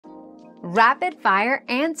Rapid fire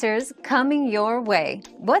answers coming your way.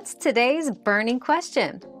 What's today's burning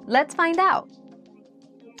question? Let's find out.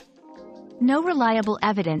 No reliable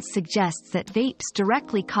evidence suggests that vapes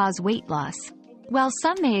directly cause weight loss. While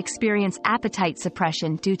some may experience appetite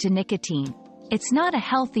suppression due to nicotine, it's not a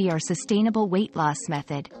healthy or sustainable weight loss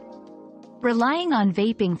method. Relying on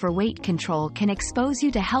vaping for weight control can expose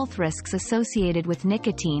you to health risks associated with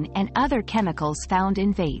nicotine and other chemicals found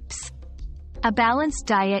in vapes. A balanced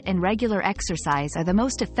diet and regular exercise are the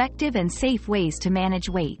most effective and safe ways to manage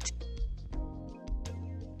weight.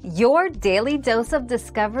 Your daily dose of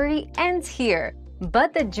discovery ends here,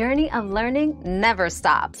 but the journey of learning never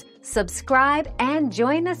stops. Subscribe and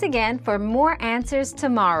join us again for more answers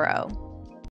tomorrow.